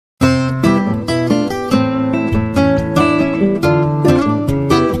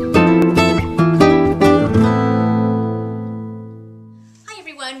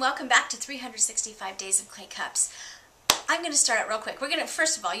365 days of clay cups. I'm going to start out real quick. We're going to,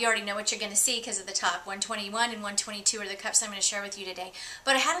 first of all, you already know what you're going to see because of the top. 121 and 122 are the cups I'm going to share with you today.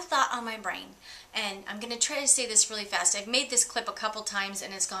 But I had a thought on my brain, and I'm going to try to say this really fast. I've made this clip a couple times,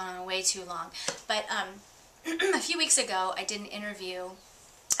 and it's gone on way too long. But a few weeks ago, I did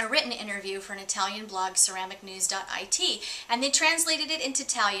a written interview for an Italian blog, ceramicnews.it, and they translated it into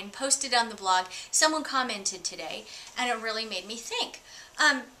Italian, posted it on the blog. Someone commented today, and it really made me think.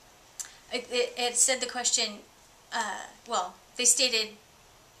 It said the question, well, they stated,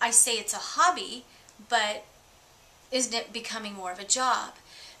 I say it's a hobby, but isn't it becoming more of a job?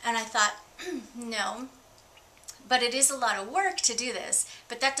 And I thought, no, but it is a lot of work to do this,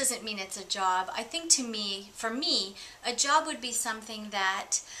 but that doesn't mean it's a job. I think for me, a job would be something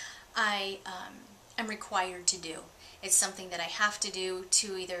that I am required to do. It's something that I have to do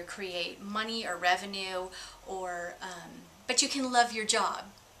to either create money or revenue, or, but you can love your job.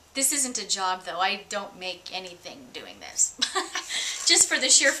 This isn't a job, though. I don't make anything doing this. Just for the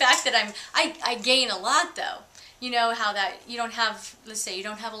sheer fact that I gain a lot, though. You know how that you don't have, let's say you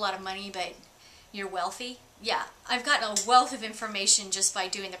don't have a lot of money, but you're wealthy? Yeah, I've gotten a wealth of information just by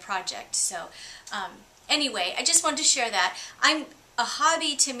doing the project. So anyway, I just wanted to share that. A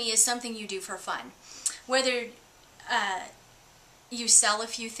hobby to me is something you do for fun. Whether you sell a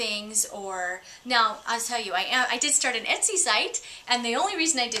few things, or now I'll tell you, I did start an Etsy site, and the only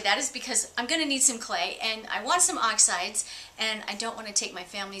reason I did that is because I'm going to need some clay and I want some oxides, and I don't want to take my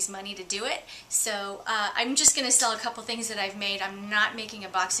family's money to do it. So I'm just going to sell a couple things that I've made. I'm not making a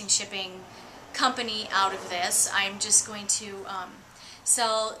boxing shipping company out of this. I'm just going to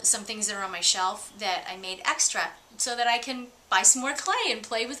sell some things that are on my shelf that I made extra so that I can buy some more clay and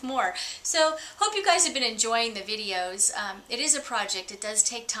play with more. So hope you guys have been enjoying the videos. It is a project. It does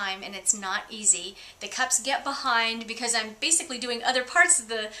take time, and it's not easy. The cups get behind because I'm basically doing other parts of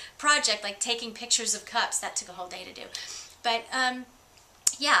the project, like taking pictures of cups. That took a whole day to do. But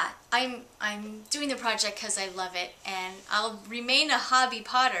yeah, I'm doing the project because I love it, and I'll remain a hobby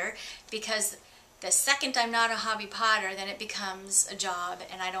potter, because the second I'm not a hobby potter, then it becomes a job,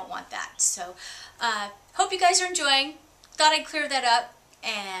 and I don't want that. So hope you guys are enjoying. Thought I'd clear that up,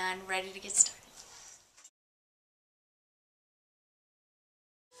 and ready to get started.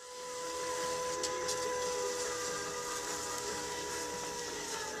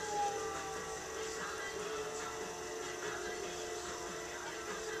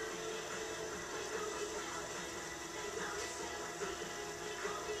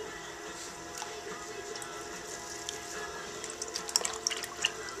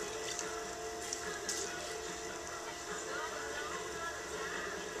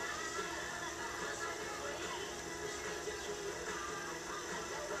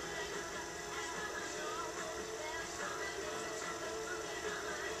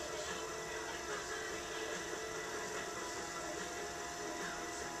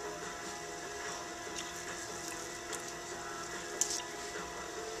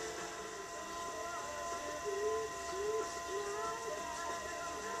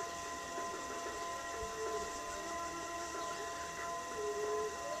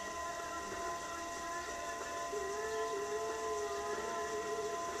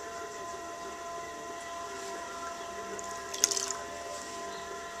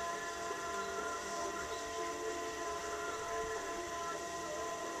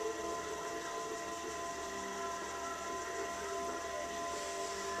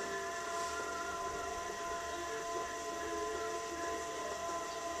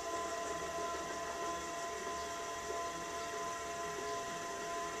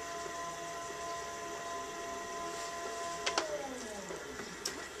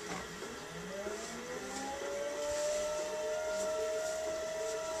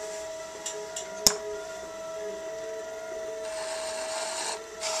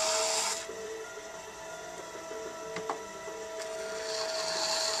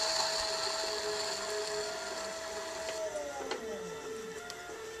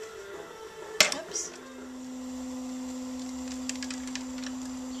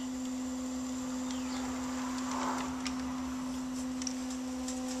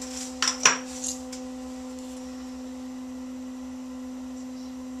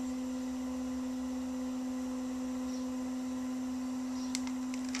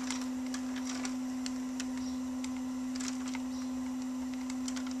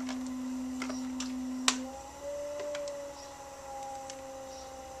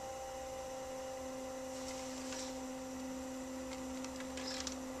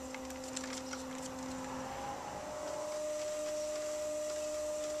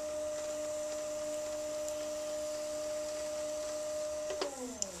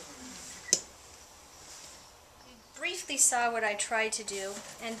 hopefully saw what I tried to do,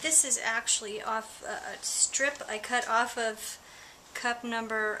 and this is actually off a strip I cut off of cup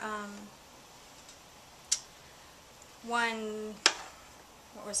number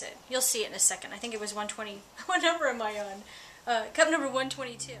what was it? You'll see it in a second. I think it was 120. What number am I on? Cup number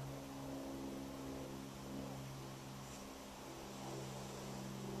 122.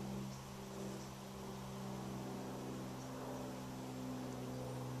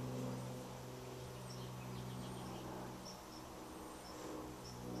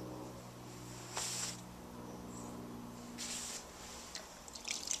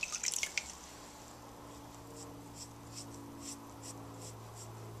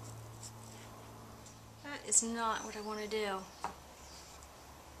 That is not what I want to do. Ugh,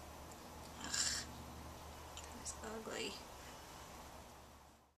 that is ugly.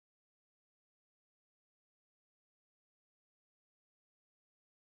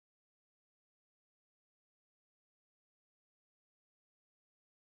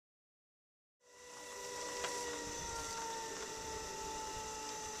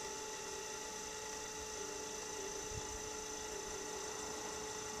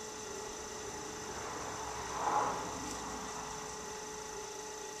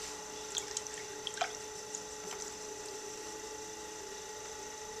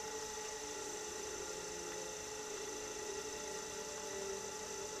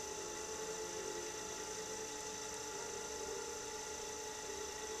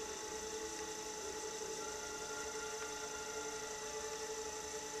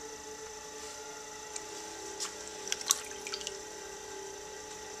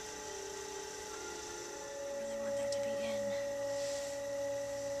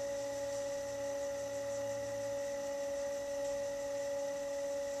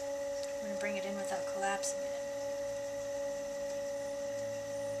 Bring it in without collapsing it.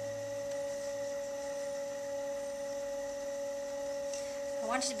 I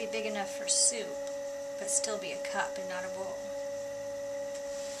want it to be big enough for soup, but still be a cup and not a bowl.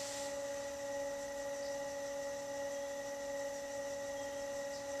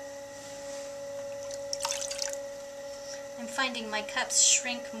 I'm finding my cups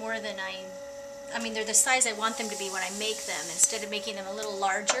shrink more than I mean, they're the size I want them to be when I make them, instead of making them a little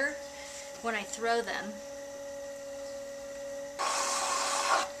larger when I throw them.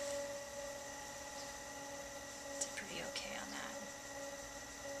 It's pretty okay on that.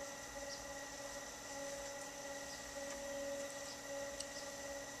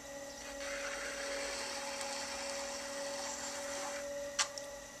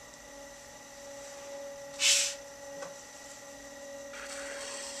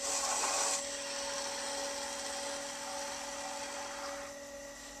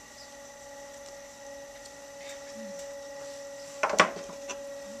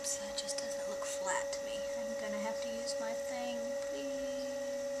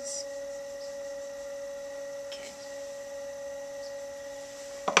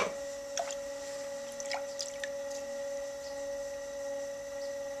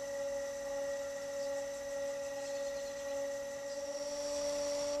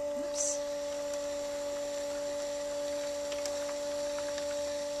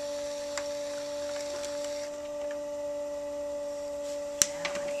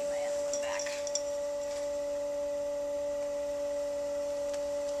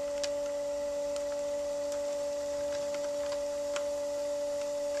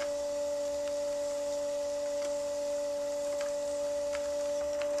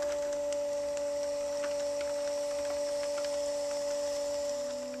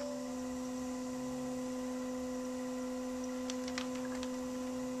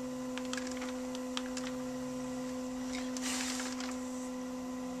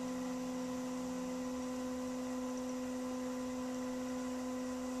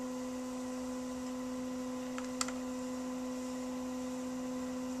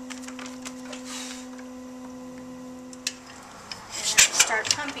 Start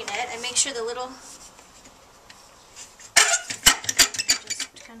pumping it and make sure the little,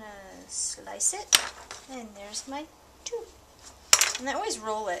 just kind of slice it, and there's my tube. And I always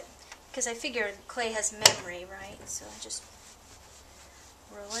roll it because I figure clay has memory, right? So I just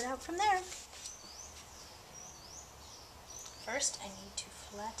roll it out from there. First I need to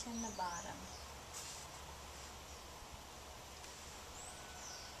flatten the bottom.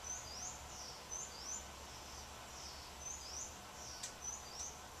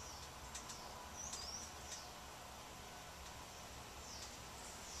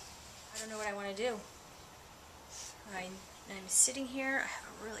 I don't know what I want to do. I'm sitting here, I have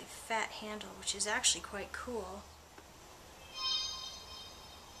a really fat handle, which is actually quite cool.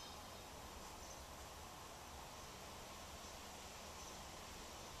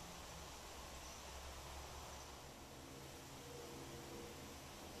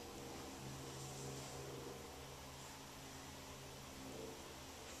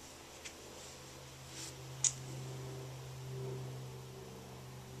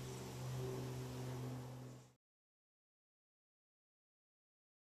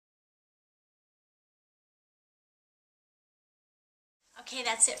 Okay,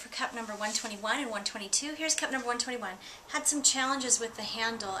 that's it for cup number 121 and 122. Here's cup number 121. Had some challenges with the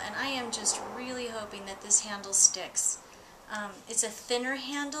handle, and I am just really hoping that this handle sticks. It's a thinner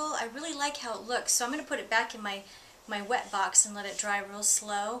handle. I really like how it looks, so I'm going to put it back in my wet box and let it dry real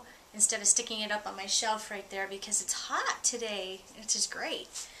slow instead of sticking it up on my shelf right there because it's hot today. It's just great.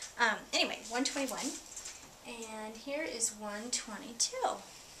 Anyway, 121. And here is 122.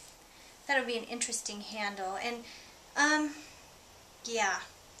 That'll be an interesting handle. And, yeah,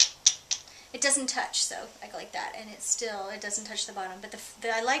 it doesn't touch, so I go like that, and it doesn't touch the bottom. But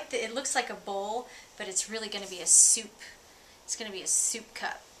I like that it looks like a bowl, but it's really going to be a soup. It's going to be a soup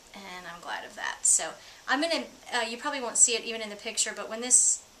cup, and I'm glad of that. So I'm going to, you probably won't see it even in the picture, but when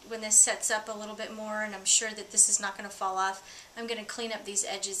this sets up a little bit more, and I'm sure that this is not going to fall off, I'm going to clean up these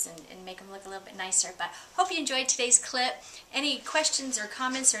edges and make them look a little bit nicer. But hope you enjoyed today's clip. Any questions or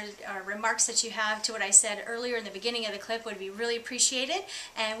comments or remarks that you have to what I said earlier in the beginning of the clip would be really appreciated,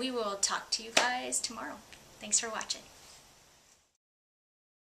 and we will talk to you guys tomorrow. Thanks for watching.